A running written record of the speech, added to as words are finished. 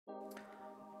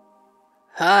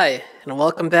Hi, and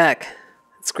welcome back.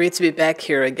 It's great to be back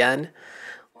here again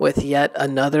with yet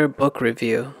another book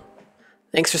review.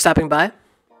 Thanks for stopping by.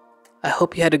 I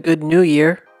hope you had a good new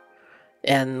year,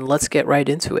 and let's get right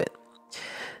into it.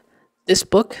 This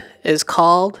book is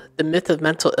called The Myth of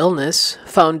Mental Illness,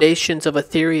 Foundations of a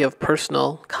Theory of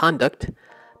Personal Conduct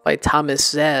by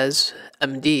Thomas Szasz,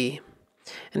 MD,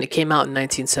 and it came out in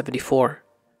 1974.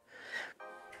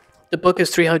 The book is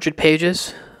 300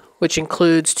 pages, which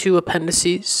includes 2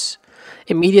 appendices.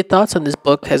 Immediate thoughts on this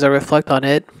book as I reflect on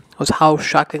it was how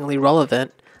shockingly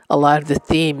relevant a lot of the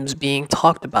themes being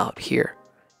talked about here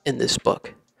in this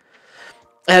book.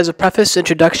 It has a preface,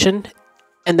 introduction,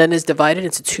 and then is divided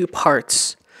into 2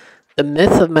 parts: the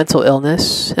myth of mental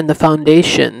illness and the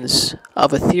foundations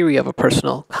of a theory of a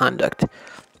personal conduct.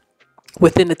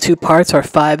 Within the 2 parts are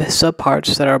 5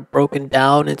 subparts that are broken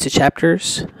down into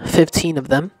chapters, 15 of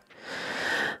them.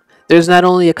 There's not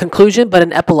only a conclusion, but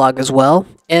an epilogue as well,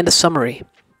 and a summary.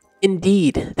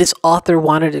 Indeed, this author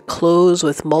wanted to close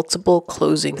with multiple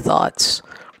closing thoughts,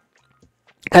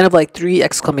 kind of like 3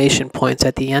 exclamation points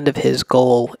at the end of his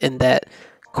goal in that,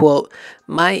 quote,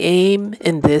 "My aim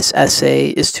in this essay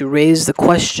is to raise the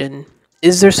question,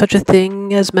 is there such a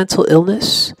thing as mental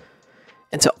illness?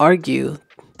 And to argue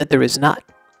that there is not."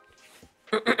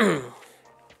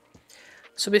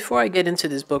 So before I get into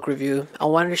this book review, I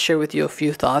wanted to share with you a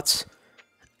few thoughts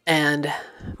and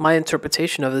my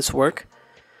interpretation of this work.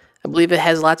 I believe it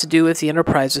has a lot to do with the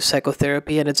enterprise of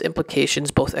psychotherapy and its implications,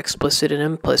 both explicit and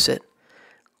implicit.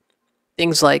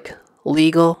 Things like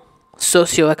legal,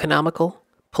 socioeconomical,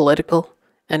 political,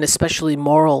 and especially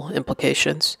moral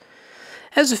implications.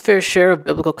 It has a fair share of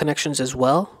biblical connections as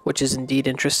well, which is indeed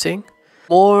interesting.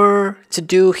 More to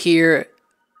do here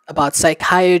about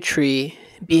psychiatry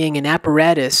being an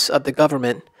apparatus of the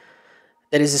government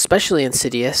that is especially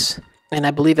insidious, and I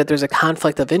believe that there's a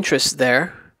conflict of interest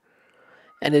there,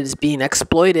 and it is being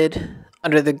exploited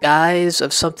under the guise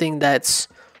of something that's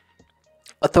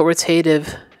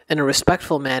authoritative in a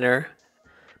respectful manner,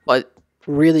 but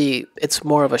really it's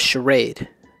more of a charade,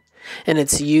 and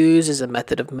it's used as a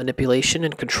method of manipulation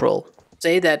and control.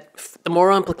 Say that the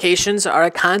moral implications are a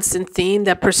constant theme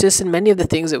that persists in many of the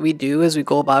things that we do as we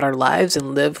go about our lives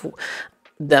and live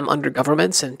them under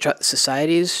governments and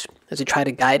societies as they try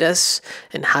to guide us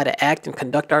in how to act and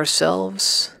conduct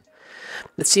ourselves.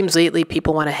 It seems lately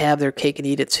people want to have their cake and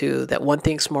eat it too, that one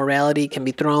thinks morality can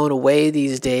be thrown away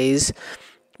these days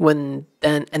and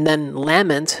then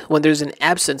lament when there's an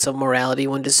absence of morality,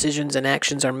 when decisions and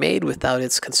actions are made without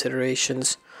its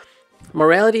considerations.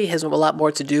 Morality has a lot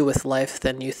more to do with life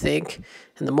than you think,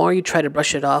 and the more you try to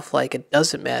brush it off like it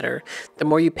doesn't matter, the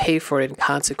more you pay for it in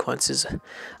consequences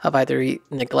of either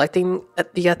neglecting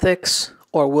the ethics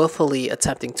or willfully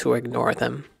attempting to ignore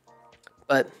them.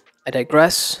 But I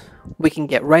digress. We can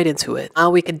get right into it. Now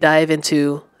we can dive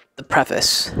into the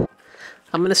preface.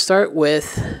 I'm going to start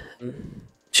with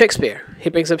Shakespeare. He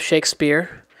brings up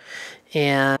Shakespeare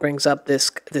and brings up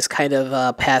this kind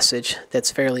of passage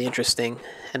that's fairly interesting.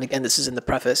 And again, this is in the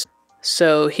preface.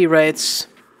 So he writes,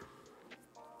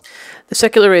 "The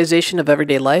secularization of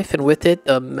everyday life, and with it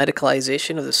the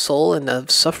medicalization of the soul and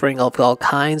of suffering of all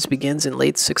kinds, begins in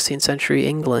late 16th century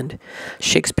England.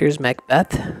 Shakespeare's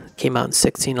Macbeth came out in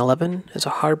 1611 as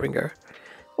a harbinger.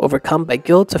 Overcome by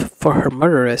guilt for her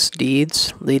murderous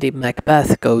deeds, Lady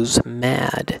Macbeth goes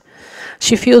mad.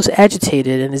 She feels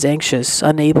agitated and is anxious,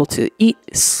 unable to eat,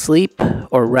 sleep,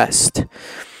 or rest.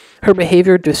 Her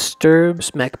behavior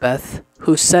disturbs Macbeth,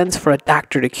 who sends for a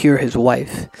doctor to cure his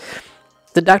wife.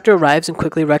 The doctor arrives and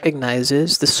quickly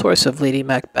recognizes the source of Lady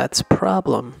Macbeth's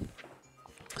problem."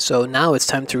 So now it's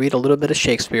time to read a little bit of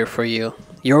Shakespeare for you.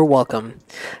 You're welcome.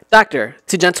 "Doctor,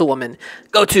 to gentlewoman,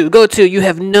 go to, you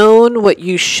have known what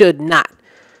you should not.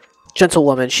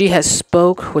 Gentlewoman, she has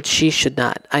spoke what she should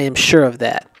not. I am sure of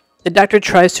that. The doctor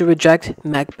tries to reject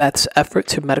Macbeth's effort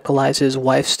to medicalize his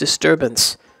wife's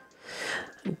disturbance.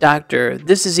 Doctor,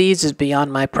 this disease is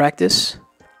beyond my practice.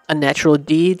 Unnatural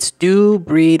deeds do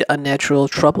breed unnatural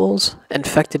troubles.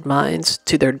 Infected minds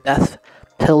to their death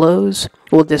pillows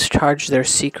will discharge their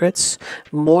secrets.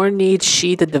 More needs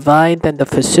she the divine than the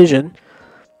physician.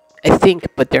 I think,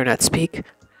 but dare not speak."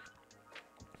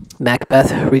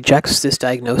 Macbeth rejects this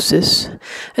diagnosis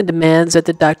and demands that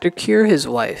the doctor cure his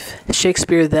wife.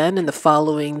 Shakespeare then, in the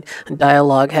following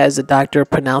dialogue, has the doctor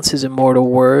pronounce his immortal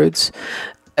words,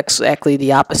 exactly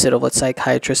the opposite of what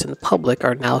psychiatrists and the public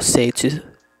are now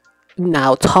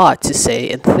taught to say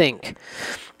and think.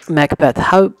 Macbeth,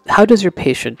 how does your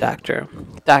patient, doctor?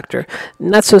 Doctor,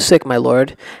 not so sick, my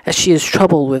lord, as she is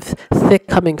troubled with thick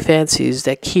coming fancies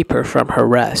that keep her from her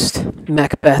rest.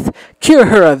 Macbeth, cure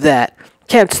her of that.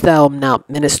 Canst thou now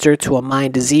minister to a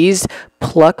mind diseased,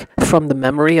 pluck from the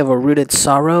memory of a rooted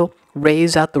sorrow,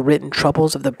 raise out the written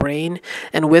troubles of the brain,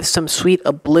 and with some sweet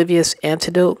oblivious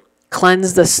antidote,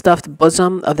 cleanse the stuffed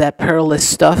bosom of that perilous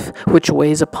stuff which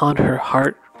weighs upon her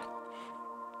heart?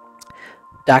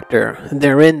 Doctor,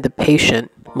 therein the patient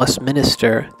must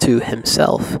minister to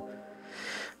himself.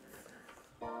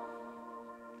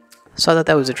 So I thought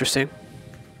that was interesting.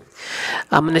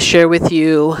 I'm going to share with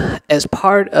you, as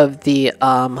part of the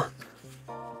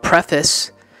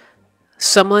preface,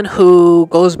 someone who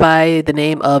goes by the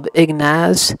name of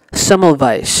Ignaz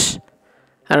Semmelweis.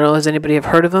 I don't know, has anybody have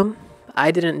heard of him?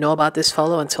 I didn't know about this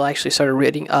fellow until I actually started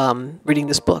reading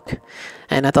this book,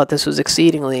 and I thought this was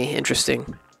exceedingly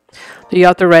interesting. The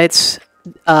author writes,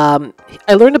 I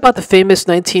learned about the famous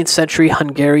 19th century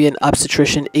Hungarian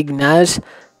obstetrician Ignaz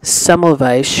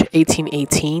Semmelweis, 1818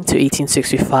 to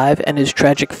 1865, and his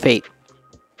tragic fate.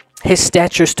 His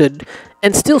statue stood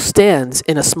and still stands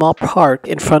in a small park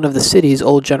in front of the city's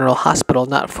old general hospital,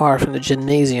 not far from the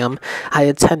gymnasium I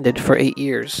attended for 8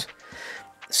 years.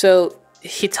 So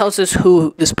he tells us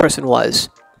who this person was.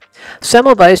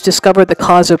 Semmelweis discovered the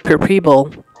cause of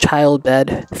puerperal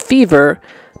childbed fever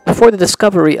before the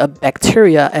discovery of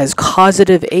bacteria as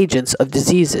causative agents of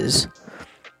diseases.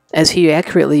 As he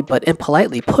accurately but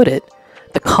impolitely put it,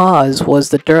 the cause was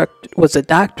the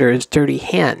doctor's dirty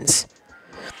hands.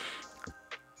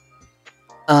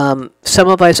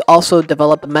 Semmelweis also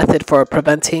developed a method for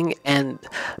preventing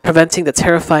the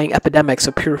terrifying epidemics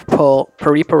of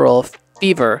puerperal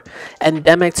fever,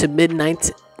 endemic to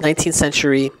mid-19th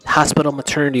century hospital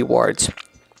maternity wards,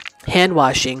 hand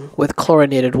washing with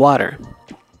chlorinated water.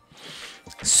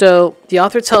 So the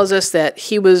author tells us that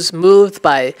he was moved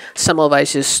by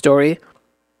Semmelweis' story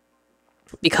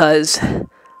because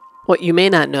what you may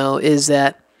not know is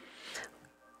that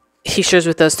he shares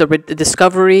with us the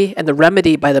discovery and the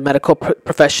remedy by the medical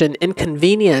profession,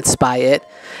 inconvenienced by it,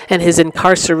 and his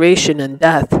incarceration and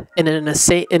death in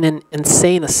an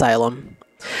insane asylum.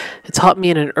 It taught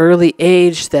me in an early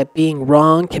age that being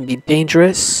wrong can be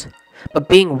dangerous, but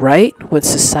being right, when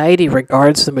society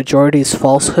regards the majority's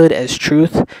falsehood as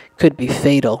truth, could be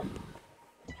fatal.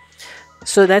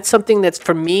 So that's something that,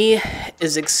 for me,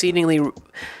 is exceedingly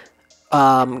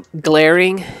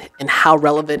glaring in how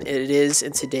relevant it is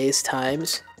in today's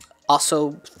times.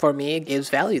 Also, for me, it gives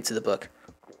value to the book.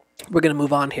 We're going to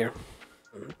move on here.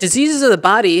 Diseases of the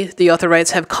body, the author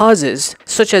writes, have causes,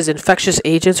 such as infectious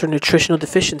agents or nutritional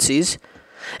deficiencies,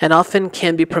 and often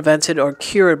can be prevented or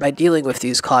cured by dealing with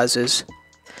these causes.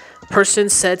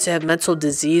 Persons said to have mental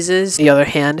diseases, on the other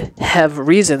hand, have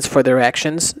reasons for their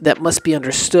actions that must be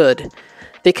understood.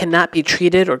 They cannot be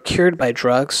treated or cured by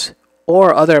drugs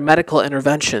or other medical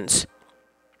interventions,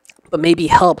 but may be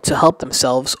helped to help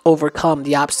themselves overcome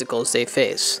the obstacles they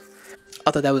face.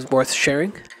 I thought that was worth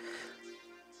sharing.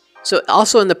 So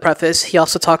also in the preface, he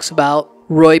also talks about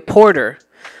Roy Porter.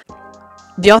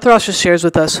 The author also shares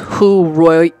with us who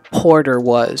Roy Porter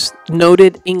was,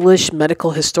 noted English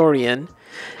medical historian,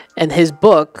 and his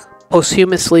book,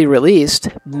 posthumously released,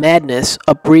 Madness,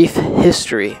 A Brief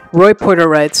History. Roy Porter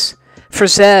writes, for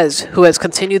Zaz, who has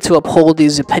continued to uphold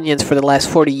these opinions for the last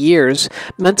 40 years,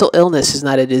 mental illness is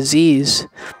not a disease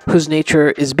whose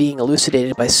nature is being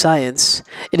elucidated by science.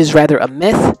 It is rather a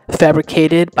myth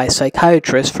fabricated by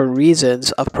psychiatrists for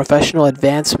reasons of professional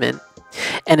advancement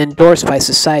and endorsed by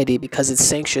society because it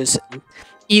sanctions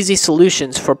easy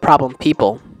solutions for problem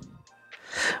people.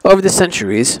 Over the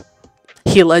centuries,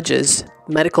 he alleges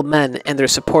medical men and their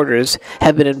supporters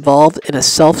have been involved in a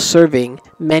self-serving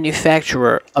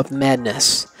manufacture of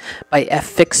madness by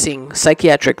affixing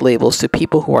psychiatric labels to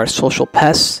people who are social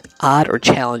pests, odd, or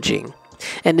challenging.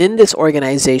 And in this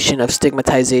organization of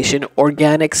stigmatization,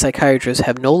 organic psychiatrists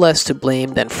have no less to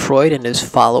blame than Freud and his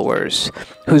followers,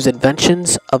 whose invention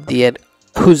of the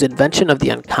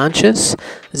unconscious,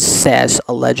 Zaz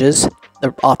alleges,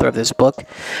 the author of this book,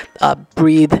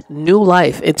 breathed new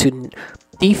life into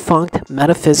defunct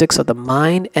metaphysics of the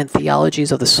mind and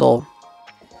theologies of the soul.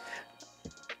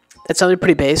 That sounded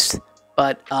pretty based,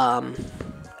 but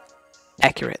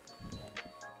accurate.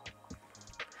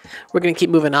 We're going to keep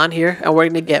moving on here, and we're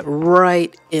going to get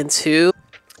right into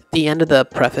the end of the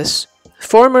preface.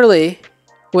 Formerly,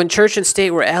 when church and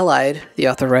state were allied, the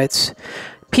author writes,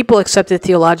 people accepted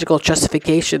theological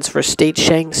justifications for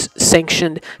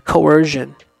state-sanctioned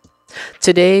coercion.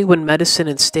 Today, when medicine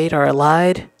and state are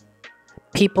allied,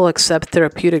 people accept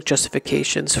therapeutic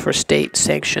justifications for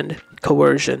state-sanctioned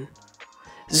coercion.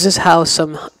 This is how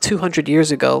some 200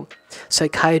 years ago,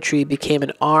 psychiatry became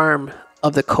an arm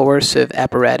of the coercive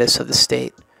apparatus of the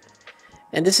state.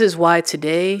 And this is why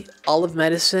today, all of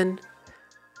medicine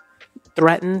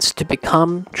threatens to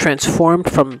become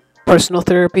transformed from personal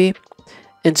therapy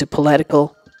into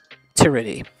political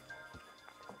tyranny.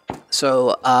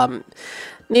 So,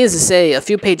 needless to say, a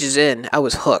few pages in, I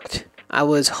was hooked.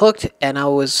 And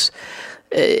I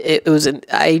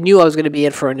knew I was going to be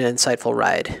in for an insightful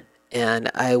ride,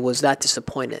 and I was not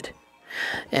disappointed.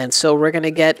 And so we're going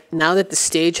to get, now that the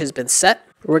stage has been set,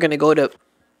 we're going to go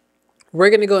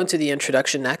into the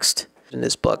introduction next in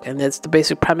this book. And the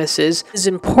basic premise is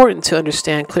important to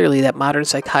understand clearly that modern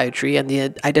psychiatry and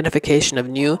the identification of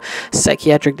new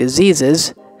psychiatric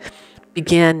diseases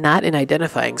began not in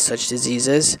identifying such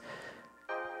diseases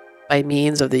by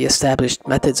means of the established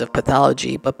methods of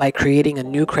pathology, but by creating a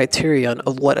new criterion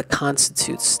of what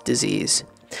constitutes disease.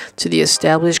 To the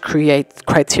established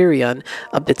criterion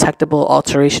of detectable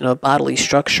alteration of bodily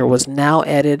structure was now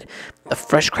added the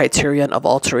fresh criterion of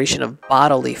alteration of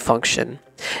bodily function.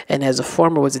 And as the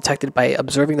former was detected by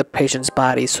observing the patient's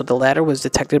body, so the latter was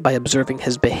detected by observing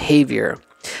his behavior.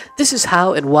 This is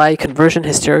how and why conversion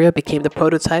hysteria became the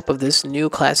prototype of this new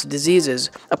class of diseases,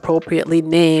 appropriately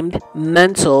named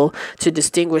mental to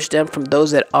distinguish them from those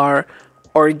that are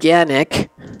organic,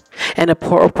 and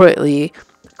appropriately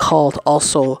called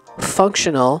also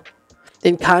functional,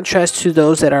 in contrast to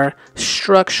those that are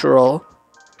structural.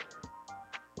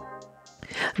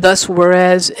 Thus,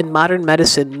 whereas in modern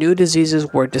medicine new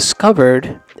diseases were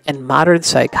discovered, in modern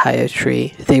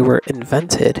psychiatry they were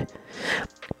invented.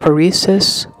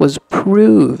 Paresis was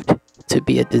proved to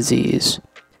be a disease.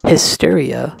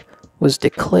 Hysteria was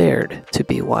declared to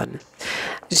be one.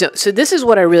 So this is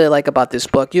what I really like about this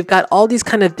book. You've got all these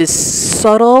kind of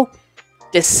subtle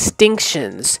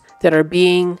distinctions that are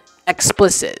being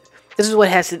explicit. This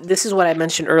is what I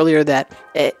mentioned earlier, that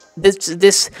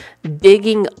this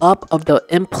digging up of the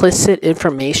implicit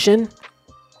information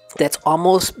that's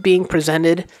almost being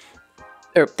presented,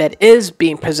 or that is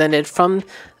being presented from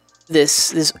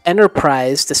this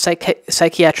enterprise, the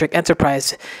psychiatric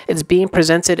enterprise. It's being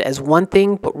presented as one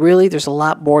thing, but really there's a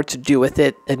lot more to do with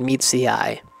it than meets the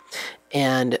eye.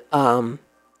 And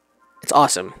it's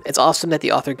awesome. It's awesome that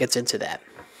the author gets into that.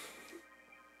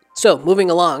 So,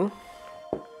 moving along.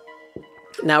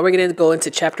 Now we're going to go into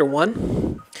Chapter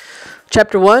 1.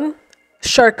 Chapter 1,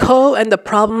 Charcot and the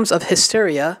Problems of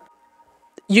Hysteria.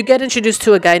 You get introduced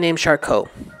to a guy named Charcot.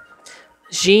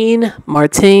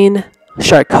 Jean-Martin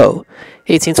Charcot,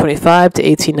 1825 to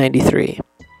 1893.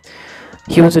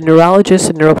 He was a neurologist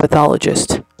and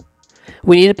neuropathologist.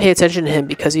 We need to pay attention to him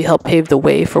because he helped pave the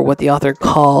way for what the author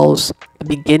calls the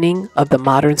beginning of the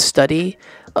modern study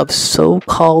of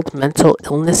so-called mental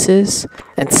illnesses,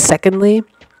 and secondly,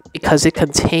 because it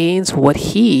contains what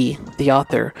he, the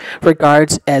author,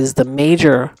 regards as the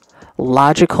major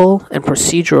logical and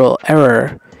procedural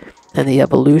error in the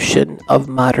evolution of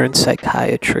modern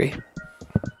psychiatry.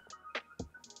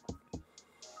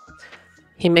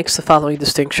 He makes the following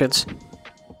distinctions.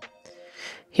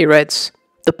 He writes,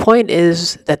 "The point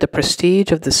is that the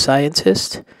prestige of the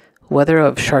scientist, whether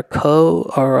of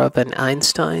Charcot or of an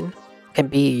Einstein, can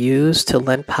be used to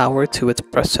lend power to its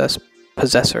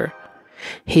possessor.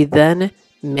 He then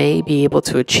may be able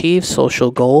to achieve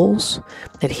social goals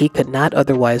that he could not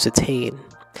otherwise attain.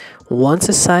 Once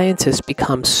a scientist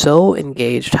becomes so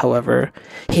engaged, however,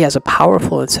 he has a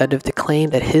powerful incentive to claim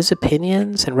that his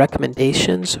opinions and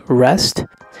recommendations rest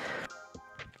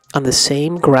on the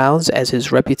same grounds as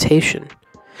his reputation.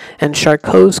 In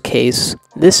Charcot's case,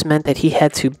 this meant that he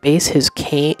had to base his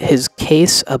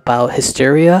case about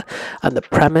hysteria on the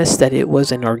premise that it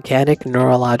was an organic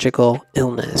neurological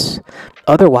illness.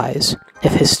 Otherwise,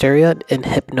 if hysteria and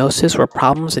hypnosis were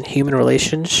problems in human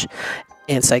relations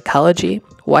and psychology,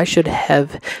 why should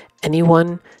have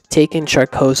anyone taken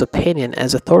Charcot's opinion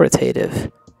as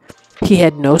authoritative? He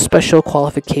had no special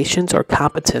qualifications or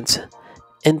competence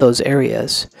in those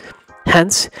areas.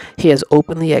 Hence, he has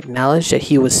openly acknowledged that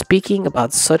he was speaking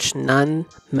about such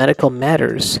non-medical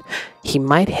matters. He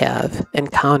might have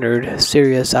encountered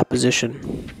serious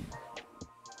opposition."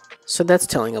 So that's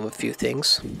telling of a few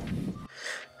things.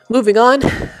 Moving on,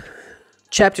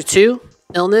 Chapter 2,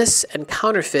 Illness and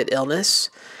Counterfeit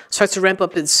Illness, starts to ramp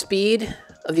up in speed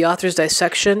of the author's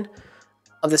dissection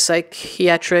of the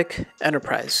psychiatric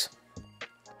enterprise.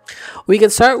 We can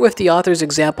start with the author's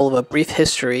example of a brief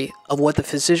history of what the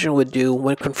physician would do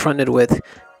when confronted with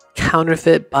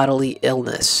counterfeit bodily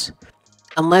illness.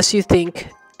 Unless you think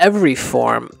every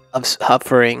form of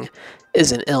suffering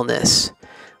is an illness,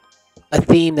 a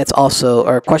theme that's also,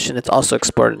 or a question that's also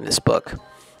explored in this book.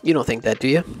 You don't think that, do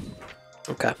you?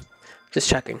 Okay, just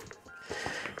checking.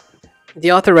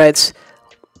 The author writes,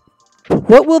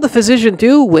 "What will the physician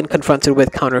do when confronted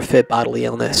with counterfeit bodily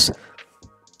illness?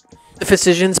 The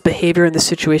physician's behavior in this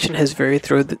situation has varied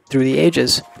through the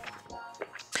ages.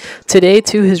 Today,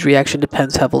 too, his reaction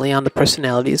depends heavily on the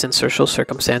personalities and social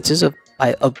circumstances of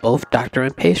both doctor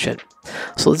and patient.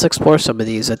 So let's explore some of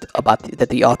these that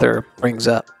the author brings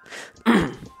up.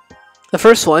 The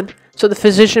first one, so the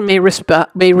physician may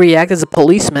react as a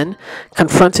policeman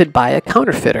confronted by a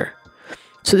counterfeiter.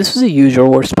 So this was a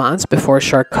usual response before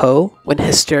Charcot, when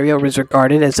hysteria was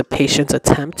regarded as a patient's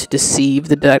attempt to deceive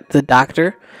the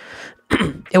doctor.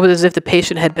 It was as if the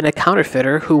patient had been a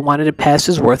counterfeiter who wanted to pass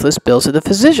his worthless bills to the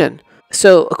physician.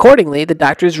 So accordingly, the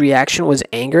doctor's reaction was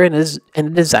anger and a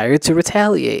desire to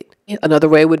retaliate. Another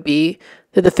way would be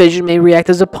that the physician may react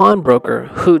as a pawnbroker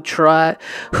who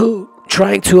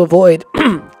trying to avoid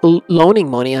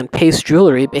loaning money on paste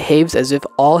jewelry, behaves as if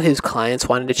all his clients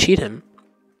wanted to cheat him.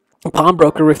 A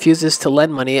pawnbroker refuses to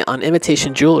lend money on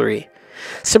imitation jewelry.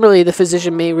 Similarly, the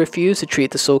physician may refuse to treat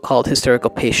the so-called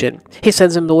hysterical patient. He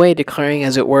sends him away, declaring,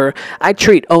 as it were, "I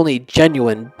treat only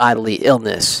genuine bodily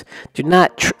illness.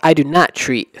 I do not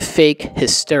treat fake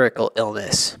hysterical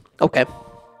illness." Okay.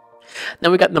 Now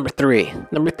we got number 3.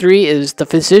 Number 3 is the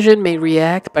physician may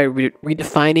react by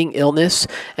redefining illness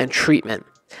and treatment.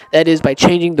 That is, by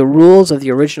changing the rules of the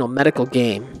original medical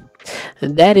game.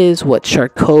 And that is what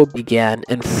Charcot began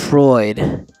and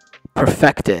Freud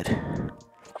perfected.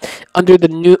 Under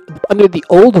the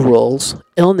old rules,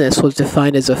 illness was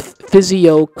defined as a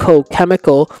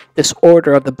physico-chemical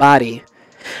disorder of the body,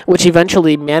 which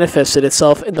eventually manifested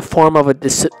itself in the form of a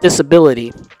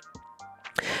disability.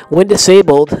 When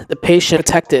disabled, the patient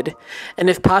protected, and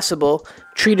if possible,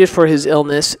 treated for his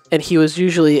illness, and he was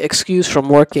usually excused from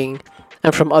working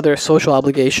and from other social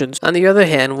obligations. On the other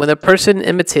hand, when a person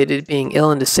imitated being ill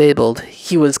and disabled,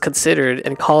 he was considered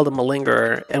and called a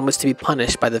malingerer and was to be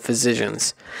punished by the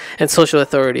physicians and social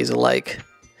authorities alike.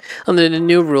 Under the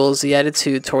new rules, the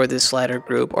attitude toward this latter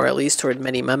group, or at least toward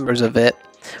many members of it,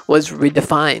 was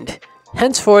redefined.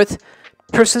 Henceforth,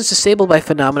 persons disabled by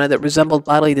phenomena that resembled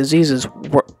bodily diseases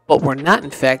but were not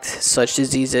in fact such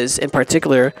diseases, in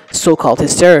particular so-called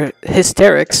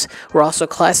hysterics, were also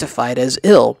classified as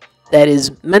ill, that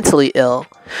is, mentally ill,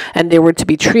 and they were to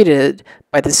be treated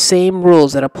by the same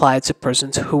rules that applied to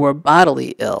persons who were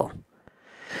bodily ill.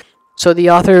 So the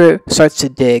author starts to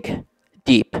dig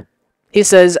deep. He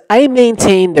says, "I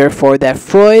maintain, therefore, that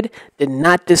Freud did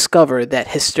not discover that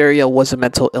hysteria was a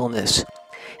mental illness.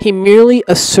 He merely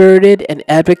asserted and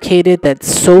advocated that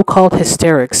so-called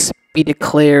hysterics be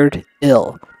declared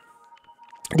ill.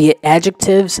 The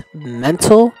adjectives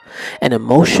mental and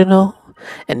emotional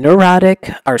and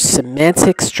neurotic are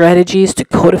semantic strategies to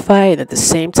codify and at the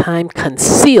same time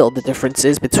conceal the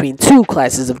differences between two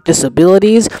classes of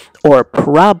disabilities or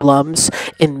problems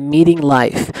in meeting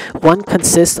life. One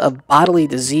consists of bodily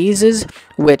diseases,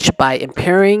 which by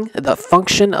impairing the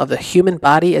function of the human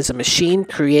body as a machine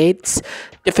creates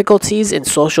difficulties in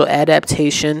social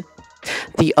adaptation.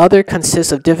 The other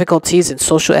consists of difficulties in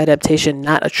social adaptation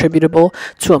not attributable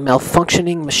to a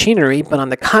malfunctioning machinery, but on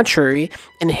the contrary,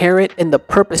 inherent in the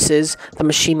purposes the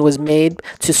machine was made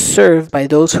to serve by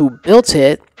those who built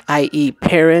it, i.e.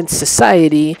 parents,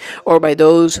 society, or by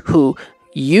those who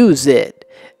use it,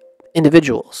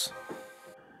 individuals."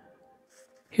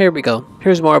 Here we go.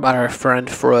 Here's more about our friend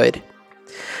Freud.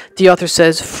 The author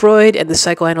says, Freud and the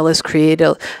psychoanalysts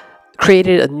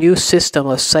created a new system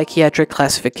of psychiatric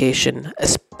classification,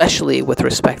 especially with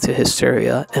respect to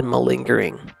hysteria and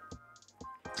malingering.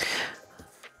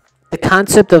 The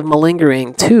concept of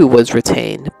malingering, too, was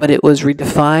retained, but it was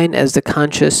redefined as the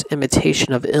conscious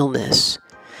imitation of illness.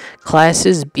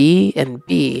 Classes B and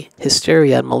B,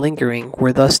 hysteria and malingering,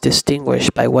 were thus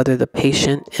distinguished by whether the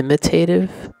patient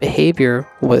imitative behavior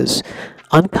was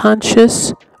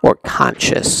unconscious or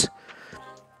conscious.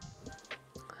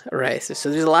 Right, so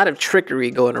there's a lot of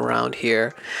trickery going around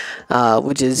here,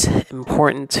 which is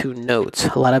important to note.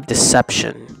 A lot of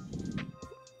deception.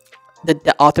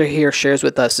 The author here shares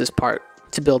with us this part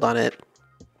to build on it.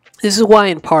 This is why,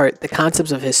 in part, the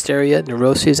concepts of hysteria,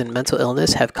 neuroses, and mental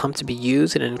illness have come to be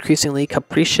used in an increasingly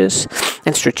capricious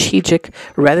and strategic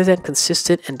rather than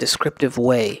consistent and descriptive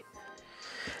way.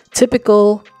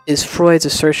 Typical is Freud's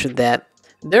assertion that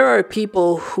there are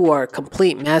people who are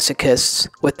complete masochists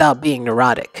without being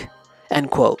neurotic, end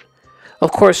quote.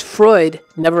 Of course, Freud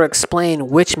never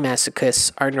explained which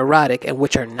masochists are neurotic and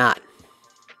which are not.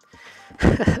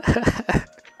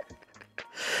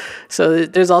 So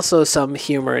there's also some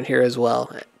humor in here as well,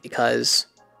 because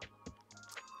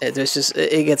it's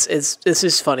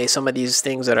just funny, some of these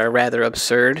things that are rather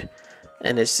absurd,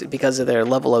 and it's because of their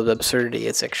level of absurdity,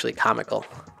 it's actually comical.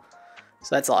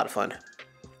 So that's a lot of fun.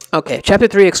 Okay, Chapter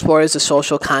 3 explores the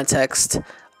social context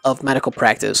of medical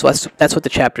practice. So that's what the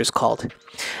chapter is called.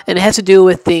 And it has to do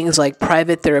with things like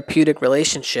private therapeutic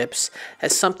relationships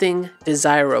as something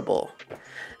desirable.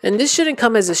 And this shouldn't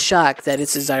come as a shock that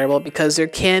it's desirable, because there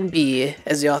can be,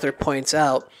 as the author points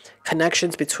out,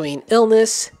 connections between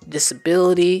illness,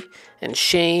 disability, and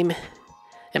shame,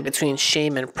 and between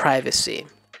shame and privacy.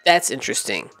 That's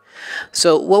interesting.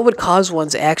 So what would cause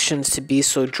one's actions to be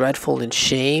so dreadful and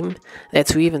shame that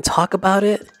to even talk about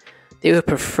it, they would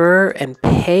prefer and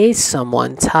pay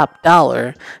someone top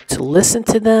dollar to listen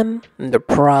to them and their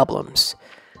problems?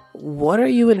 What are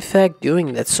you in fact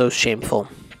doing that's so shameful?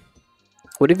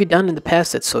 What have you done in the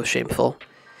past that's so shameful?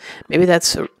 Maybe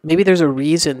there's a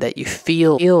reason that you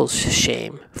feels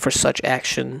shame for such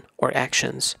action or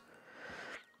actions.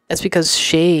 That's because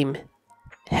shame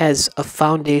has a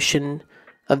foundation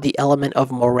of the element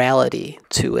of morality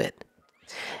to it.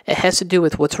 It has to do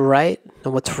with what's right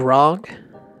and what's wrong.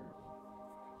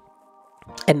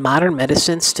 And modern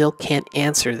medicine still can't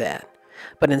answer that,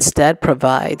 but instead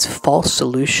provides false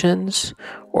solutions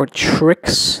or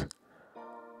tricks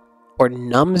or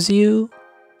numbs you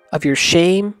of your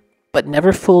shame, but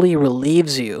never fully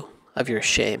relieves you of your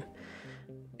shame.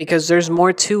 Because there's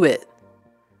more to it.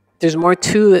 There's more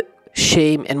to it,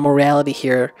 shame and morality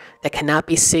here, that cannot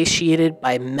be satiated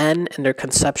by men and their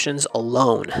conceptions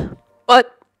alone.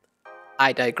 But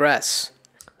I digress.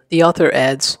 The author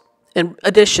adds, in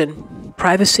addition,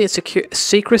 privacy and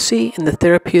secrecy in the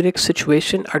therapeutic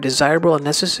situation are desirable and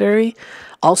necessary,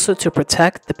 also to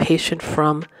protect the patient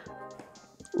from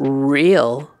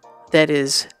real, that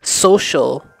is,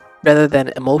 social rather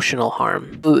than emotional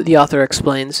harm. The author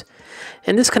explains,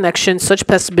 in this connection, such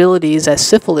possibilities as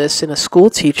syphilis in a school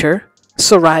teacher,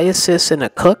 psoriasis in a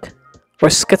cook, or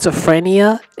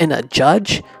schizophrenia in a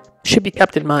judge should be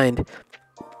kept in mind.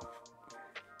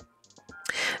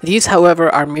 These, however,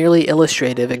 are merely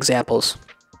illustrative examples.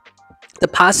 The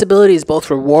possibilities, both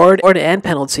reward and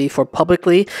penalty, for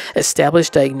publicly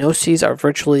established diagnoses are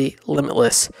virtually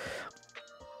limitless.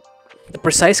 The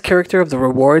precise character of the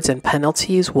rewards and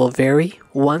penalties will vary,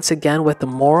 once again, with the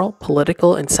moral,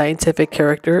 political, and scientific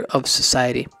character of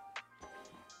society.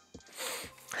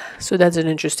 So that's an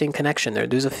interesting connection there.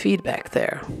 There's a feedback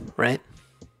there, right?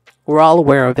 We're all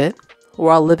aware of it.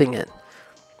 We're all living it.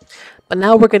 But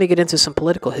now we're going to get into some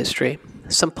political history.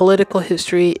 Some political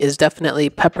history is definitely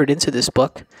peppered into this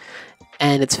book,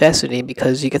 and it's fascinating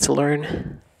because you get to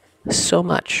learn so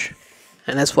much.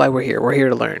 And that's why we're here. We're here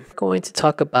to learn. We're going to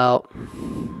talk about,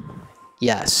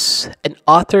 yes, an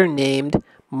author named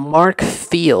Mark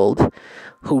Field,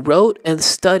 who wrote and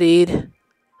studied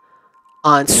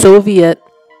on Soviet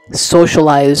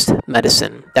socialized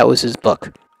medicine. That was his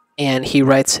book. And he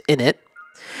writes in it,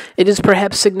 it is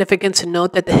perhaps significant to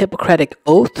note that the Hippocratic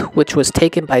Oath, which was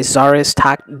taken by Tsarist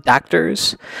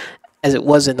doctors, as it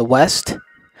was in the West,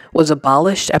 was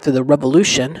abolished after the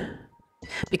Revolution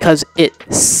because it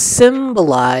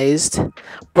symbolized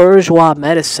bourgeois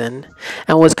medicine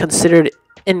and was considered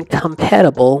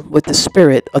incompatible with the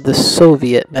spirit of the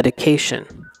Soviet medication.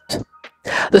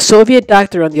 The Soviet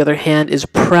doctor, on the other hand, is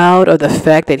proud of the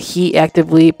fact that he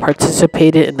actively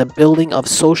participated in the building of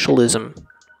socialism.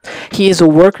 He is a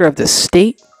worker of the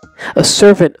state, a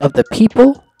servant of the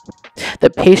people.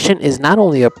 The patient is not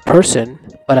only a person,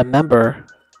 but a member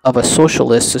of a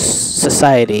socialist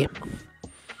society.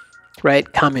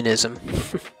 Right? Communism.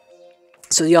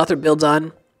 So the author builds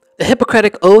on, the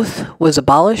Hippocratic Oath was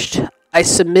abolished, I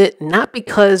submit, not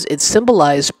because it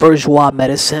symbolized bourgeois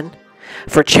medicine,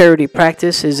 for charity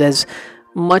practice is as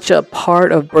much a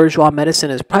part of bourgeois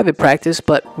medicine as private practice,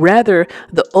 but rather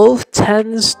the oath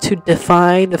tends to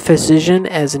define the physician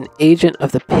as an agent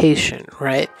of the patient,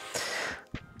 right?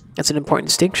 That's an important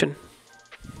distinction.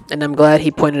 And I'm glad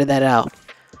he pointed that out.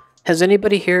 Has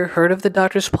anybody here heard of the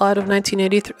Doctor's Plot of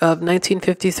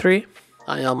 1953?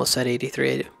 I almost said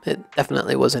 83. It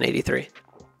definitely wasn't 83.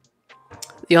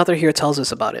 The author here tells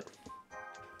us about it.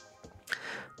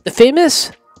 The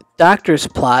famous Doctor's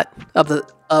Plot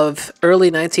of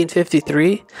early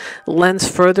 1953 lends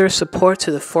further support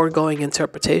to the foregoing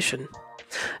interpretation.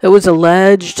 It was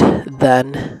alleged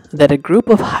then that a group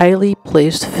of highly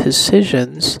placed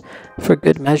physicians, for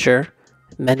good measure,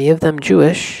 many of them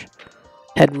Jewish,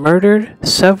 had murdered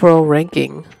several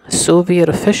ranking Soviet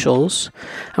officials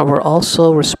and were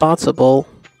also responsible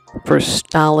for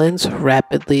Stalin's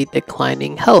rapidly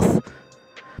declining health.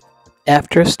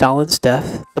 After Stalin's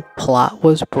death, the plot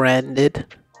was branded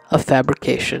a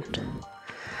fabrication.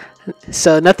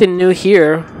 So nothing new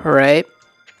here, right?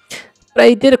 But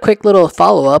I did a quick little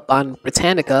follow-up on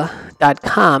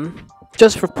Britannica.com,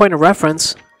 just for point of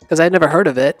reference, because I'd never heard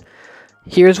of it.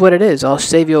 Here's what it is. I'll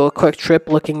save you a quick trip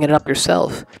looking it up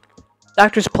yourself.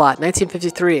 Doctor's Plot,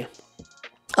 1953.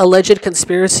 Alleged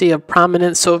conspiracy of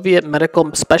prominent Soviet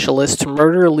medical specialists to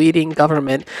murder leading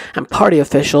government and party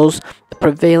officials. The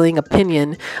prevailing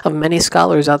opinion of many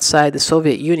scholars outside the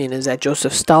Soviet Union is that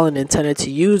Joseph Stalin intended to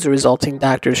use the resulting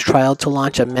doctor's trial to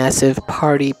launch a massive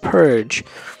party purge.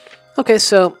 Okay,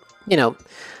 so,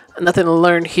 nothing to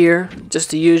learn here.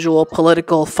 Just the usual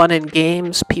political fun and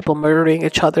games, people murdering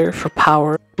each other for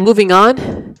power. Moving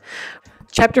on.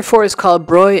 Chapter 4 is called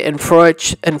Breuil and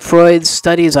Freud's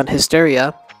Studies on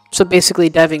Hysteria. So basically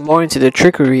diving more into the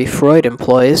trickery Freud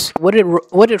employs. What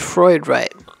did Freud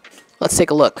write? Let's take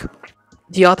a look.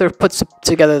 The author puts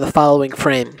together the following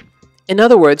frame. In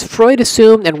other words, Freud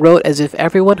assumed and wrote as if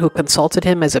everyone who consulted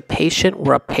him as a patient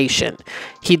were a patient.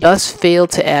 He thus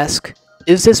failed to ask,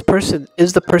 is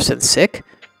the person sick?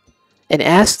 And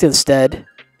asked instead,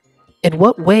 in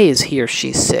what way is he or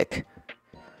she sick?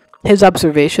 His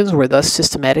observations were thus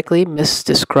systematically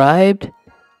misdescribed,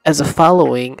 as the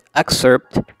following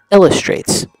excerpt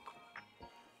illustrates.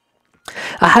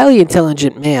 A highly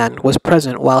intelligent man was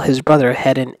present while his brother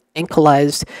had an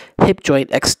ankylosed hip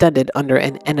joint extended under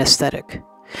an anesthetic.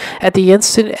 At the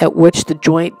instant at which the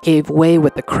joint gave way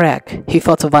with the crack, he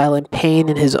felt a violent pain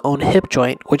in his own hip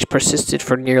joint, which persisted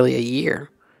for nearly a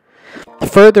year. The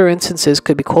further instances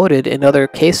could be quoted. In other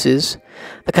cases,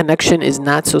 the connection is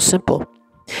not so simple.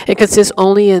 It consists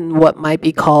only in what might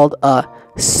be called a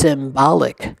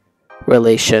symbolic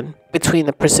relation between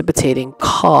the precipitating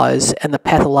cause and the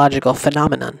pathological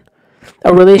phenomenon,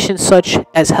 a relation such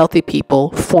as healthy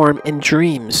people form in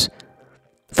dreams.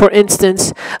 For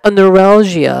instance, a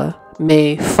neuralgia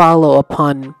may follow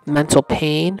upon mental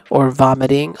pain or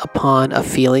vomiting upon a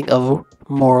feeling of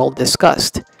moral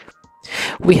disgust.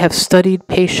 We have studied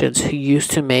patients who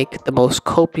used to make the most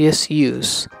copious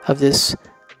use of this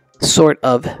sort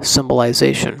of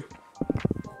symbolization.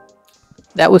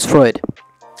 That was Freud.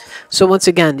 So once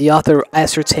again, the author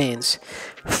ascertains,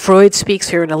 Freud speaks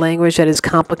here in a language that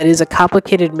is a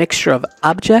complicated mixture of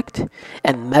object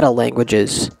and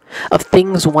meta-languages, of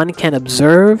things one can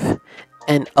observe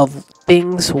and of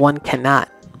things one cannot.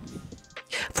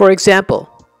 For example,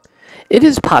 it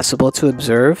is possible to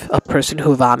observe a person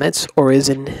who vomits or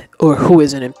who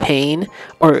is in pain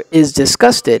or is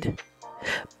disgusted,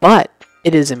 but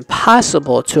it is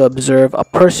impossible to observe a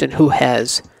person who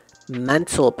has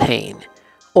mental pain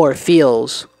or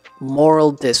feels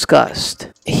moral disgust.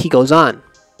 He goes on.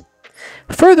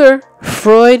 Further,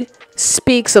 Freud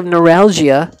speaks of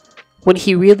neuralgia when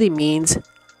he really means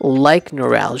like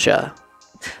neuralgia.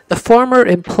 The former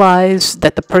implies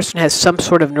that the person has some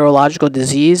sort of neurological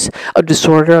disease, a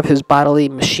disorder of his bodily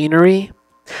machinery.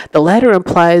 The latter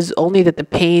implies only that the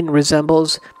pain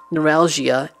resembles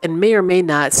neuralgia and may or may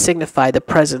not signify the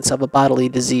presence of a bodily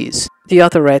disease. The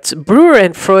author writes, Breuer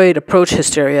and Freud approach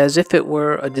hysteria as if it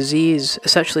were a disease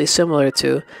essentially similar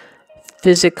to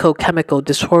physicochemical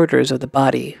disorders of the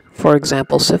body, for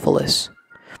example, syphilis.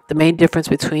 The main difference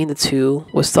between the two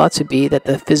was thought to be that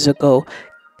the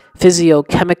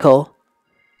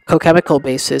physiochemical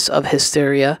basis of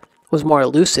hysteria was more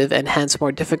elusive and hence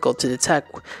more difficult to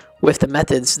detect with the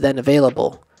methods then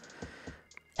available.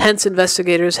 Hence,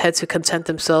 investigators had to content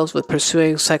themselves with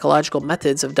pursuing psychological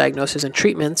methods of diagnosis and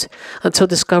treatment until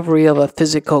discovery of a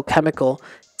physicochemical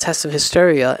test of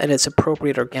hysteria and its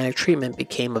appropriate organic treatment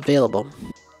became available.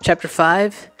 Chapter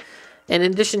 5. And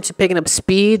in addition to picking up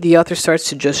speed, the author starts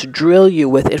to just drill you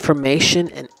with information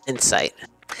and insight.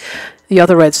 The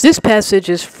author writes, this passage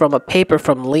is from a paper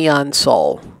from Leon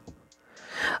Sol,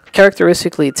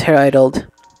 characteristically titled,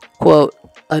 quote,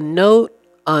 A Note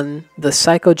on the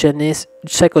psychogenesis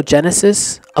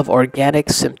of organic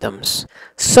symptoms.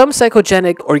 Some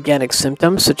psychogenic organic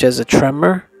symptoms, such as a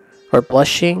tremor or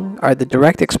blushing, are the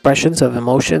direct expressions of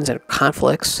emotions and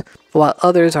conflicts, while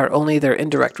others are only their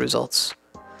indirect results.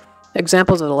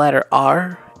 Examples of the latter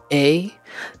are A.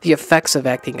 The effects of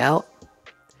acting out,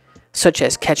 such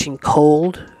as catching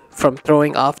cold from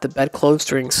throwing off the bedclothes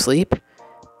during sleep.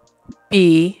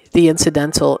 B. The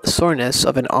incidental soreness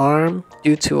of an arm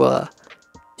due to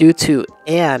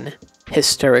an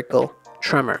hysterical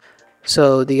tremor.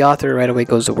 So the author right away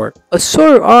goes to work. A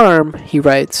sore arm, he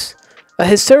writes, a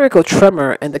hysterical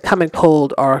tremor and the common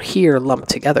cold are here lumped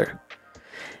together.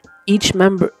 Each a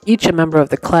member of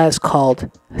the class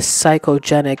called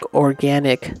psychogenic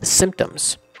organic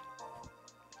symptoms.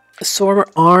 A sore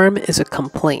arm is a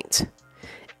complaint.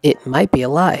 It might be a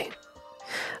lie.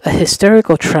 A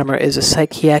hysterical tremor is a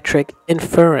psychiatric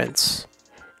inference.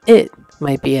 It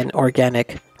might be an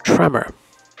organic tremor.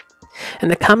 And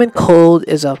the common cold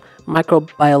is a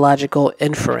microbiological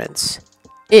inference.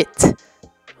 It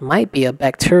might be a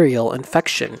bacterial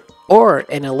infection or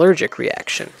an allergic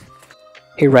reaction.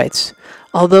 He writes,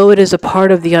 although it is a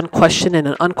part of the unquestioned and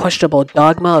an unquestionable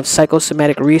dogma of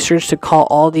psychosomatic research to call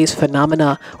all these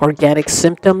phenomena organic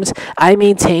symptoms, I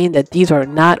maintain that these are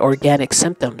not organic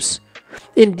symptoms.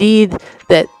 Indeed,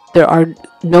 that there are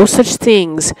no such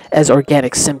things as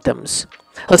organic symptoms.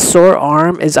 A sore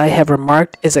arm, as I have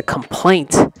remarked, is a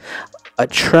complaint. A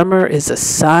tremor is a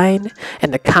sign,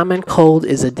 and the common cold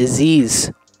is a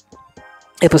disease.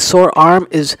 If a sore arm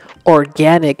is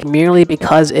organic merely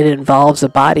because it involves the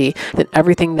body, then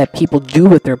everything that people do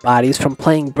with their bodies, from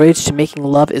playing bridge to making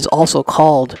love, is also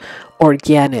called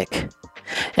organic.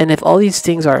 And if all these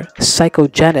things are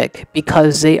psychogenic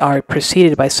because they are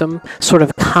preceded by some sort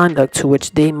of conduct to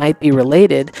which they might be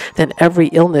related, then every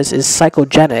illness is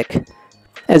psychogenic,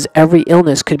 as every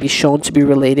illness could be shown to be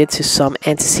related to some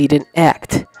antecedent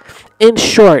act. In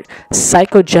short,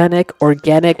 psychogenic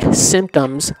organic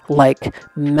symptoms like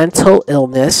mental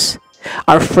illness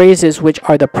are phrases which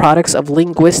are the products of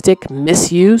linguistic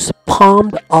misuse,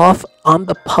 palmed off on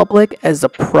the public as the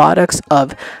products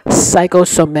of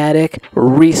psychosomatic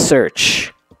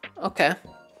research. Okay.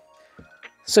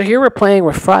 So here we're playing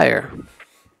with fire.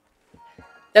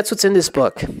 That's what's in this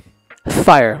book.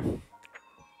 Fire.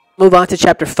 Move on to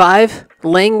chapter 5,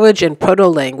 language and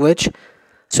proto-language.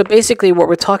 So basically what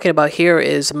we're talking about here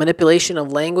is manipulation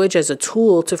of language as a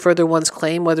tool to further one's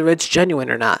claim, whether it's genuine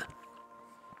or not.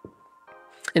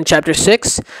 In chapter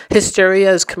 6,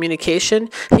 hysteria is communication.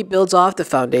 He builds off the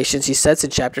foundations he sets in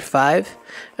chapter 5,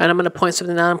 and I'm going to point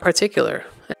something out in particular.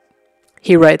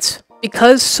 He writes,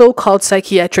 because so-called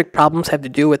psychiatric problems have to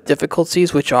do with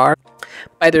difficulties which are,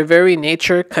 by their very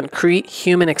nature, concrete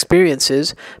human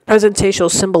experiences, presentational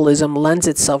symbolism lends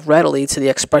itself readily to the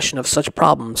expression of such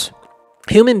problems.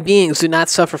 Human beings do not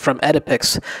suffer from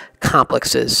Oedipus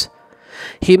complexes.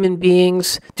 Human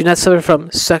beings do not suffer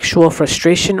from sexual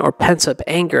frustration or pent-up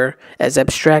anger as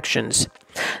abstractions.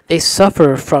 They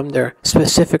suffer from their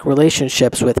specific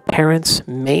relationships with parents,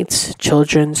 mates,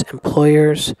 children,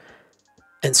 employers,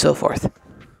 and so forth.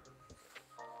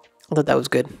 I thought that was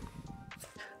good.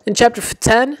 In chapter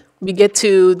 10, we get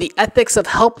to the ethics of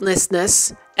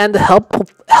helplessness and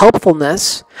the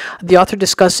helpfulness. The author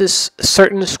discusses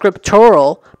certain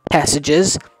scriptural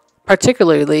passages,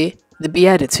 particularly the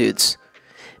Beatitudes.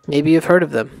 Maybe you've heard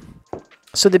of them.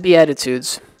 So the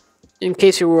Beatitudes, in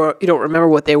case you don't remember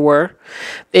what they were,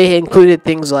 they included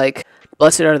things like,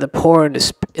 blessed are the poor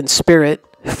in spirit,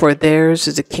 for theirs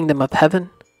is the kingdom of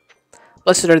heaven.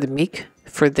 Blessed are the meek,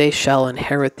 for they shall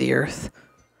inherit the earth.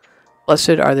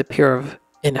 Blessed are the pure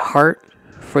in heart,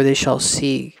 for they shall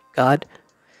see God.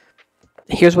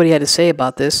 Here's what he had to say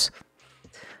about this.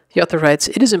 The author writes,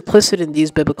 it is implicit in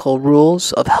these biblical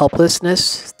rules of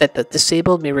helplessness that the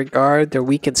disabled may regard their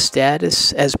weakened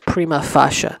status as prima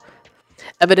facie,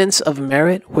 evidence of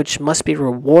merit which must be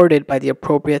rewarded by the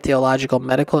appropriate theological,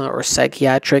 medical, or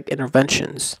psychiatric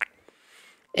interventions.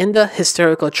 In the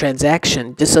hysterical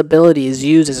transaction, disability is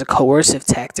used as a coercive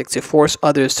tactic to force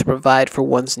others to provide for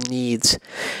one's needs.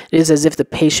 It is as if the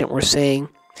patient were saying,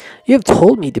 you have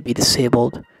told me to be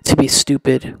disabled, to be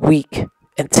stupid, weak,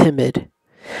 and timid.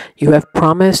 You have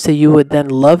promised that you would then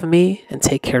love me and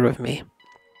take care of me.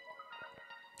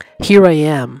 Here I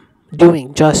am,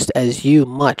 doing just as you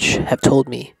much have told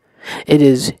me. It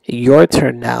is your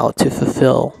turn now to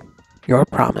fulfill your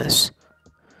promise.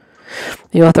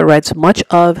 The author writes, much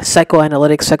of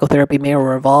psychoanalytic psychotherapy may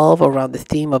revolve around the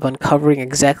theme of uncovering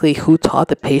exactly who taught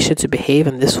the patient to behave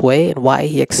in this way and why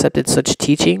he accepted such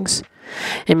teachings.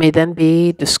 It may then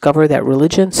be discovered that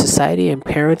religion, society, and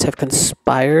parents have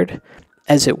conspired,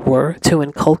 as it were, to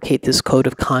inculcate this code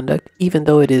of conduct, even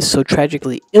though it is so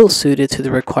tragically ill-suited to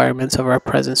the requirements of our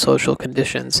present social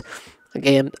conditions.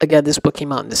 Again, this book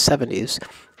came out in the 70s,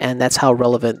 and that's how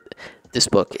relevant this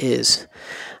book is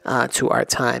to our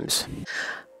times.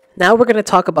 Now we're going to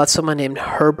talk about someone named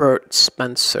Herbert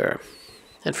Spencer.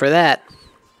 And for that,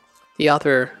 the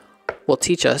author will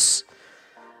teach us,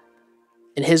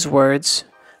 in his words,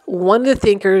 one of the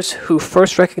thinkers who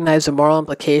first recognized the moral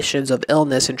implications of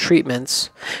illness and treatments,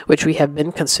 which we have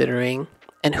been considering,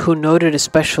 and who noted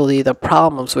especially the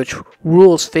problems which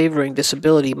rules favoring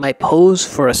disability might pose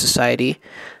for a society,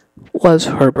 was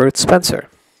Herbert Spencer.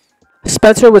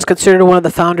 Spencer was considered one of the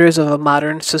founders of a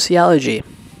modern sociology,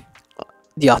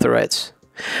 the author writes,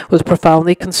 was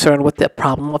profoundly concerned with the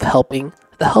problem of helping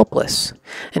the helpless,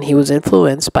 and he was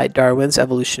influenced by Darwin's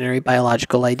evolutionary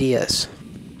biological ideas.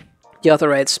 The author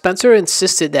writes, Spencer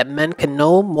insisted that men can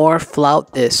no more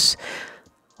flout this,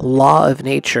 law of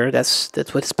nature, that's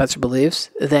what Spencer believes,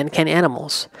 than can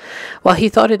animals. While he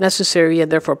thought it necessary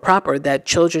and therefore proper that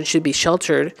children should be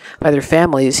sheltered by their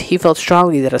families, he felt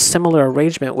strongly that a similar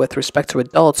arrangement with respect to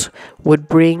adults would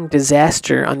bring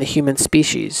disaster on the human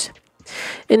species.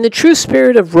 In the true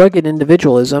spirit of rugged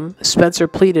individualism, Spencer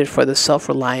pleaded for the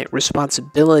self-reliant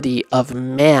responsibility of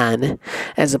man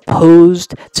as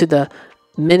opposed to the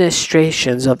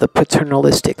ministrations of the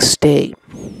paternalistic state.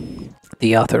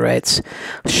 The author writes,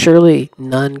 "Surely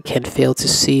none can fail to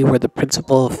see where the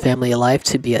principle of family life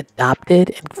to be adopted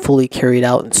and fully carried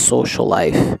out in social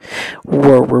life,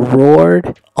 were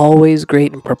reward always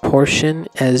great in proportion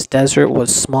as desert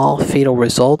was small, fatal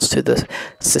results to the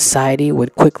society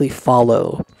would quickly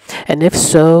follow. And if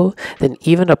so, then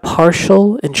even a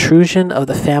partial intrusion of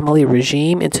the family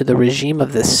regime into the regime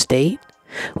of the state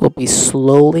will be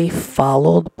slowly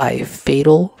followed by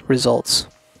fatal results."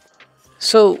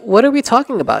 So, what are we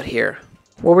talking about here?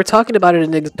 Well, we're talking about it,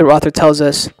 and the author tells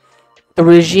us the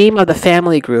regime of the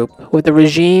family group with the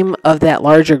regime of that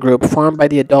larger group formed by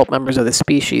the adult members of the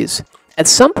species. At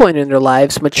some point in their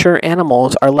lives, mature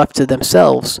animals are left to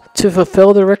themselves to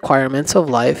fulfill the requirements of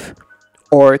life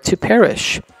or to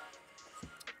perish.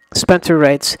 Spencer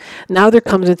writes, "Now there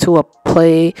comes into a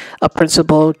play a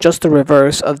principle just the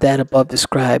reverse of that above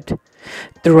described.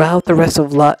 Throughout the rest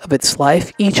of its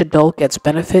life, each adult gets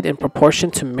benefit in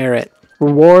proportion to merit,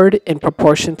 reward in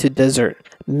proportion to desert.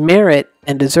 Merit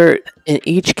and desert in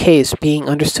each case being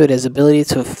understood as ability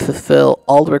to fulfill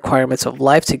all the requirements of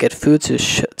life, to get food, to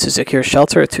secure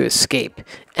shelter, to escape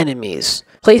enemies.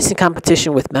 Placed in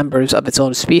competition with members of its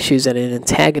own species and in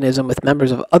antagonism with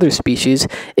members of other species,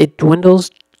 it dwindles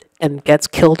and gets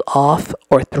killed off,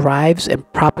 or thrives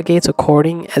and propagates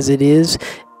according as it is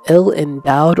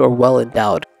ill-endowed or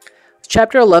well-endowed."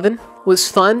 Chapter 11 was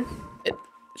fun.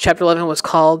 Chapter 11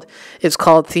 is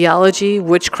called Theology,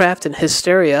 Witchcraft, and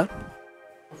Hysteria.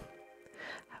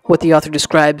 What the author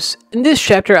describes: "In this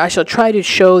chapter, I shall try to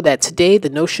show that today the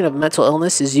notion of mental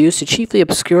illness is used to chiefly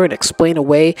obscure and explain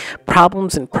away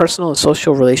problems in personal and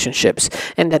social relationships,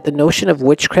 and that the notion of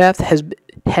witchcraft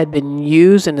had been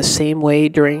used in the same way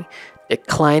during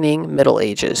declining Middle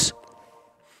Ages.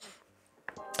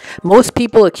 Most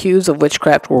people accused of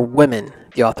witchcraft were women,"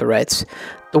 the author writes.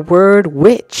 "The word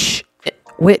witch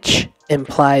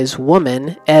implies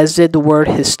woman, as did the word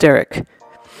hysteric.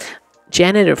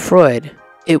 Janet and Freud,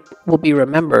 it will be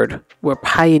remembered, were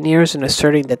pioneers in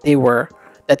asserting that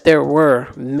there were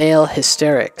male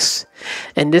hysterics.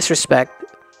 In this respect,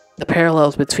 the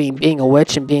parallels between being a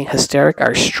witch and being hysteric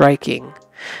are striking.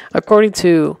 According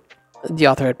to," the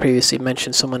author had previously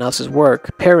mentioned someone else's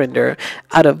work, Perinder,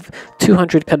 "out of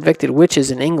 200 convicted witches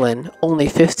in England, only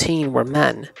 15 were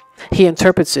men. He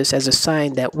interprets this as a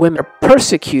sign that women are a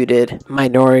persecuted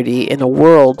minority in a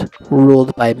world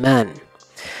ruled by men."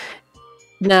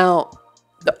 Now,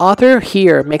 the author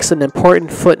here makes an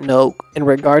important footnote in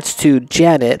regards to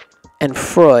Janet and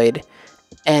Freud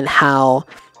and how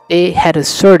they had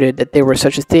asserted that there were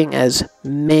such a thing as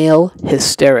male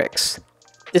hysterics.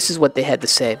 This is what they had to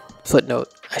say. Footnote,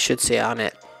 I should say, on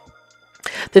it.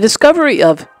 "The discovery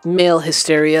of male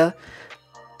hysteria,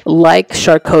 like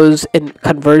Charcot's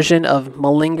conversion of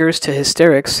malingers to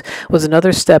hysterics, was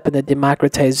another step in the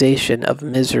democratization of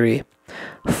misery.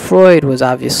 Freud was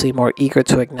obviously more eager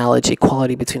to acknowledge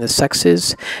equality between the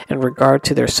sexes in regard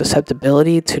to their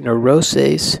susceptibility to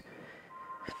neuroses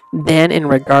than in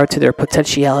regard to their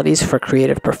potentialities for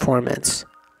creative performance.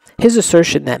 His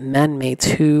assertion that men may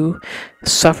too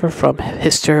suffer from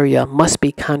hysteria must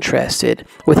be contrasted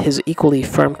with his equally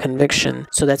firm conviction,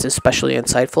 so that's especially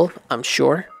insightful, I'm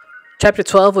sure." Chapter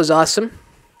 12 was awesome.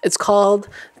 It's called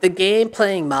The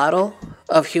Game-Playing Model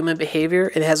of Human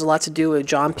Behavior. It has a lot to do with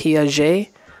Jean Piaget,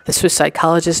 the Swiss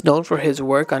psychologist known for his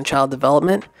work on child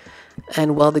development,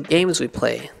 and, well, the games we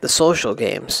play, the social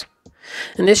games.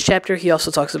 In this chapter, he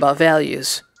also talks about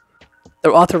values.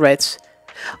 The author writes,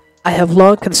 "I have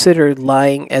long considered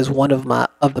lying as one of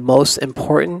the most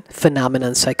important phenomena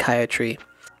in psychiatry.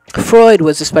 Freud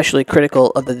was especially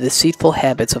critical of the deceitful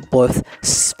habits of both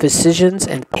physicians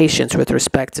and patients with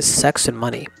respect to sex and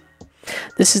money.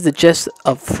 This is the gist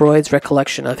of Freud's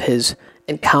recollection of his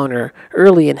encounter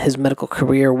early in his medical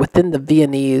career within the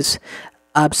Viennese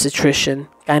obstetrician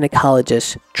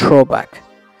gynecologist Trobeck.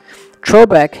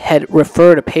 Trobeck had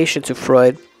referred a patient to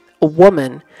Freud, a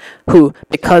woman who,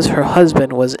 because her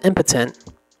husband was impotent,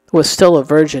 was still a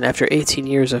virgin after 18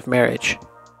 years of marriage.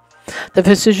 The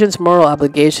physician's moral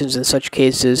obligations in such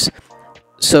cases,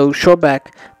 so Trobeck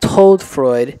told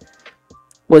Freud,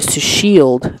 was to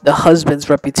shield the husband's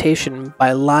reputation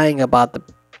by lying about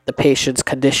the patient's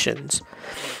conditions.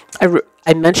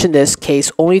 I mentioned this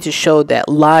case only to show that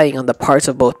lying on the parts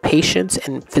of both patients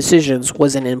and physicians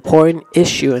was an important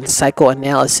issue in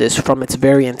psychoanalysis from its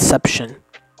very inception.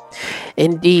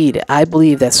 Indeed, I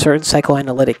believe that certain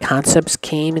psychoanalytic concepts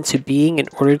came into being in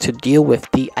order to deal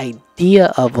with the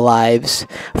idea of lives,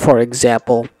 for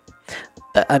example,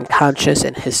 the unconscious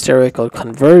and hysterical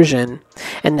conversion,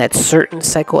 and that certain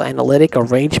psychoanalytic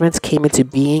arrangements came into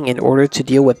being in order to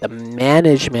deal with the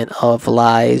management of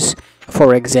lies,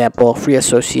 for example, free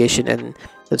association and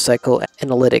the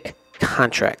psychoanalytic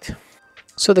contract.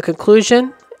 So the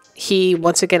conclusion, he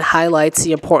once again highlights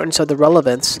the importance of the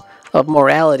relevance of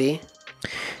morality.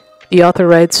 The author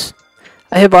writes,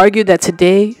 I have argued that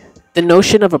today the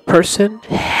notion of a person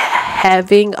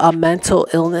having a mental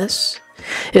illness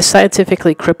is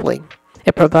scientifically crippling.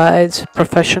 It provides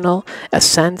professional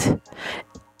assent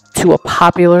to a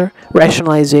popular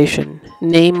rationalization,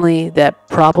 namely that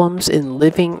problems in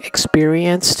living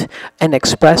experienced and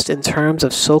expressed in terms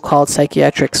of so-called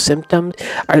psychiatric symptoms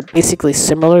are basically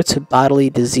similar to bodily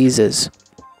diseases.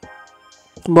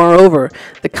 Moreover,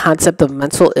 the concept of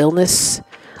mental illness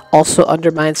also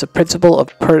undermines the principle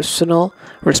of personal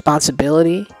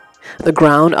responsibility, the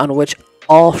ground on which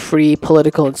all free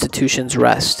political institutions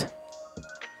rest.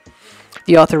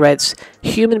 The author writes,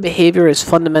 human behavior is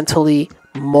fundamentally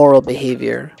moral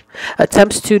behavior.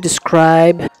 Attempts to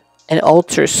describe and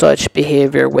alter such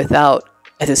behavior without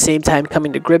at the same time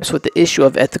coming to grips with the issue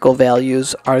of ethical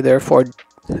values are therefore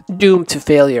doomed to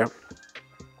failure.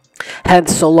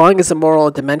 Hence, so long as the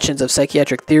moral dimensions of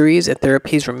psychiatric theories and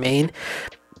therapies remain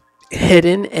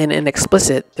hidden and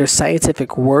inexplicit, their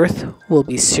scientific worth will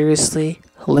be seriously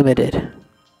limited.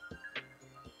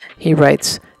 He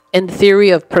writes, in the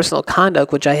theory of personal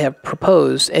conduct which I have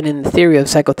proposed, and in the theory of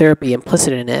psychotherapy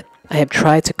implicit in it, I have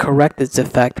tried to correct this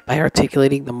defect by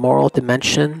articulating the moral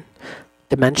dimensions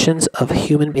of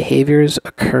human behaviors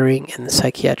occurring in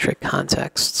psychiatric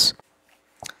contexts.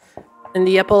 In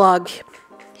the epilogue,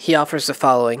 he offers the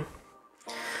following.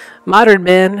 Modern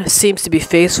man seems to be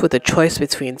faced with a choice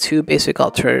between two basic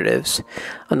alternatives.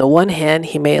 On the one hand,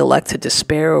 he may elect to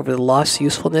despair over the lost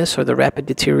usefulness or the rapid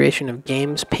deterioration of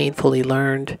games painfully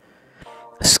learned.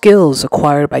 Skills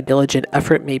acquired by diligent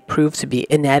effort may prove to be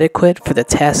inadequate for the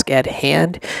task at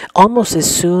hand almost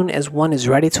as soon as one is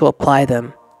ready to apply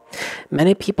them.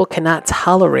 Many people cannot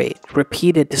tolerate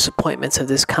repeated disappointments of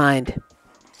this kind.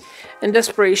 In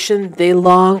desperation, they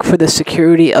long for the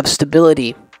security of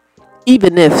stability,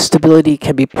 even if stability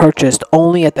can be purchased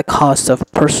only at the cost of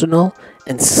personal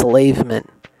enslavement.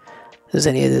 Does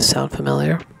any of this sound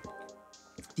familiar?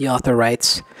 The author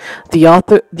writes, the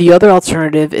other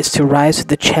alternative is to rise to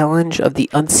the challenge of the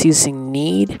unceasing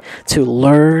need to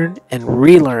learn and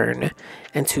relearn,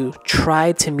 and to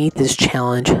try to meet this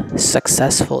challenge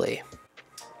successfully.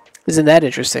 Isn't that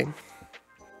interesting?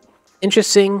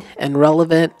 Interesting and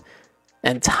relevant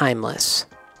and timeless.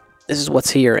 This is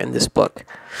what's here in this book.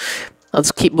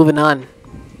 Let's keep moving on.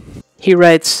 He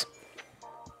writes,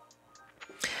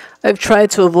 I've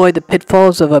tried to avoid the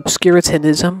pitfalls of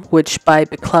obscurantism, which by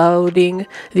beclouding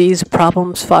these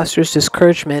problems fosters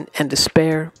discouragement and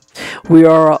despair. We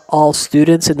are all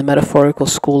students in the metaphorical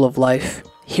school of life.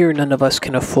 Here none of us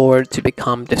can afford to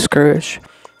become discouraged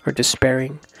or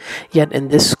despairing. Yet in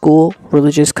this school,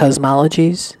 religious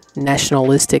cosmologies,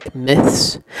 nationalistic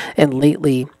myths, and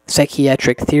lately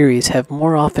psychiatric theories have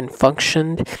more often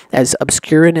functioned as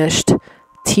obscurantist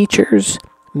teachers,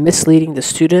 misleading the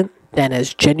student, than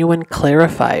as genuine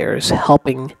clarifiers,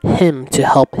 helping him to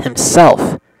help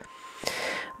himself.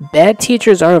 Bad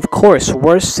teachers are, of course,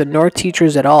 worse than no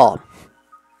teachers at all.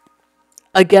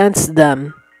 Against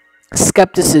them,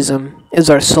 skepticism is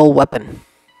our sole weapon.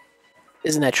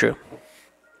 Isn't that true?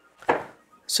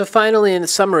 So finally, in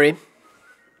summary,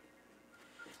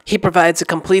 he provides a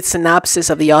complete synopsis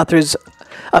of the authors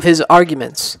of his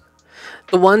arguments.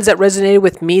 The ones that resonated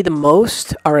with me the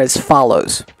most are as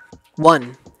follows.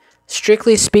 1.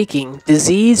 Strictly speaking,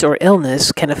 disease or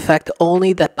illness can affect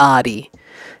only the body.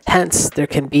 Hence, there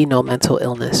can be no mental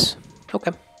illness.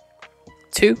 Okay.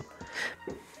 2.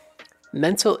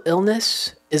 Mental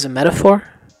illness is a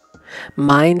metaphor.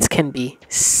 Minds can be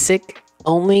sick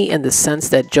only in the sense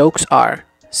that jokes are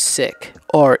sick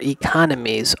or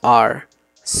economies are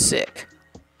sick.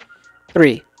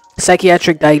 3.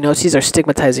 Psychiatric diagnoses are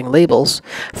stigmatizing labels,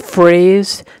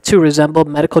 phrased to resemble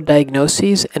medical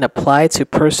diagnoses and applied to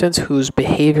persons whose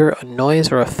behavior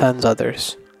annoys or offends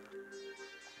others.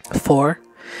 4.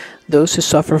 Those who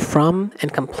suffer from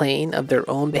and complain of their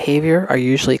own behavior are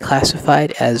usually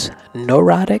classified as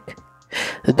neurotic.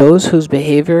 Those whose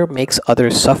behavior makes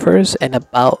others suffer and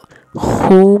about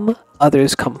whom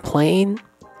others complain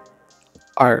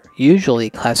are usually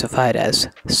classified as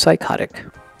psychotic.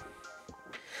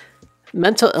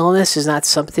 Mental illness is not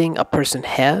something a person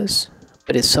has,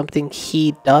 but is something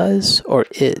he does or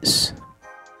is.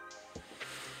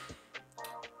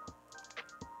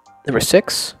 Number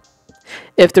 6,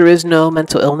 if there is no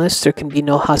mental illness, there can be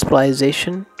no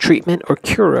hospitalization, treatment, or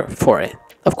cure for it.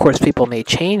 Of course, people may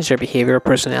change their behavior or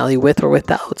personality with or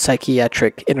without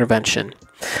psychiatric intervention.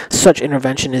 Such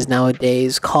intervention is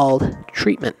nowadays called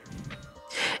treatment,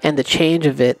 and the change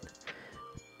of it,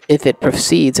 if it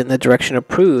proceeds in the direction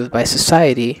approved by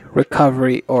society,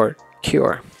 recovery, or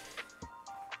cure.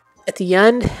 At the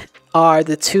end are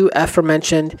the 2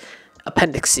 aforementioned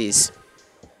appendices.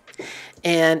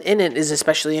 And in it is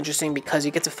especially interesting because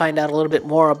you get to find out a little bit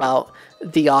more about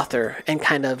the author and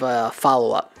kind of a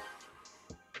follow-up.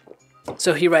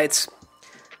 So he writes,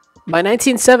 by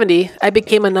 1970, I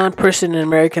became a non-person in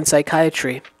American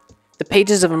psychiatry. The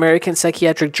pages of American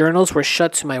psychiatric journals were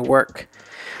shut to my work.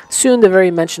 Soon the very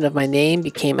mention of my name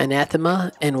became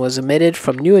anathema and was omitted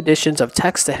from new editions of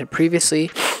texts that had previously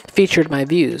featured my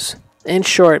views. In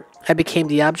short, I became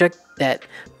the object that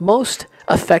most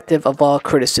effective of all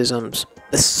criticisms,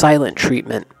 the silent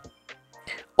treatment.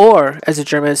 Or, as the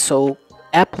Germans so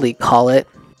aptly call it,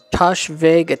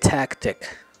 Totschweigetaktik.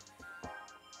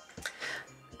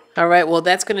 Alright, well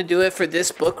that's going to do it for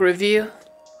this book review.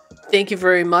 Thank you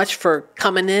very much for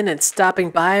coming in and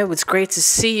stopping by. It was great to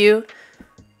see you.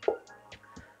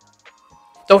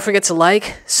 Don't forget to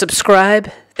like,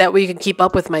 subscribe, that way you can keep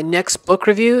up with my next book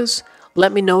reviews.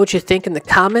 Let me know what you think in the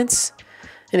comments.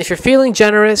 And if you're feeling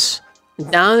generous,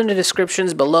 down in the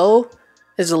descriptions below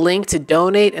is a link to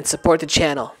donate and support the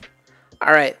channel.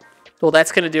 Alright, well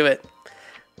that's going to do it.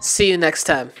 See you next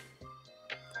time.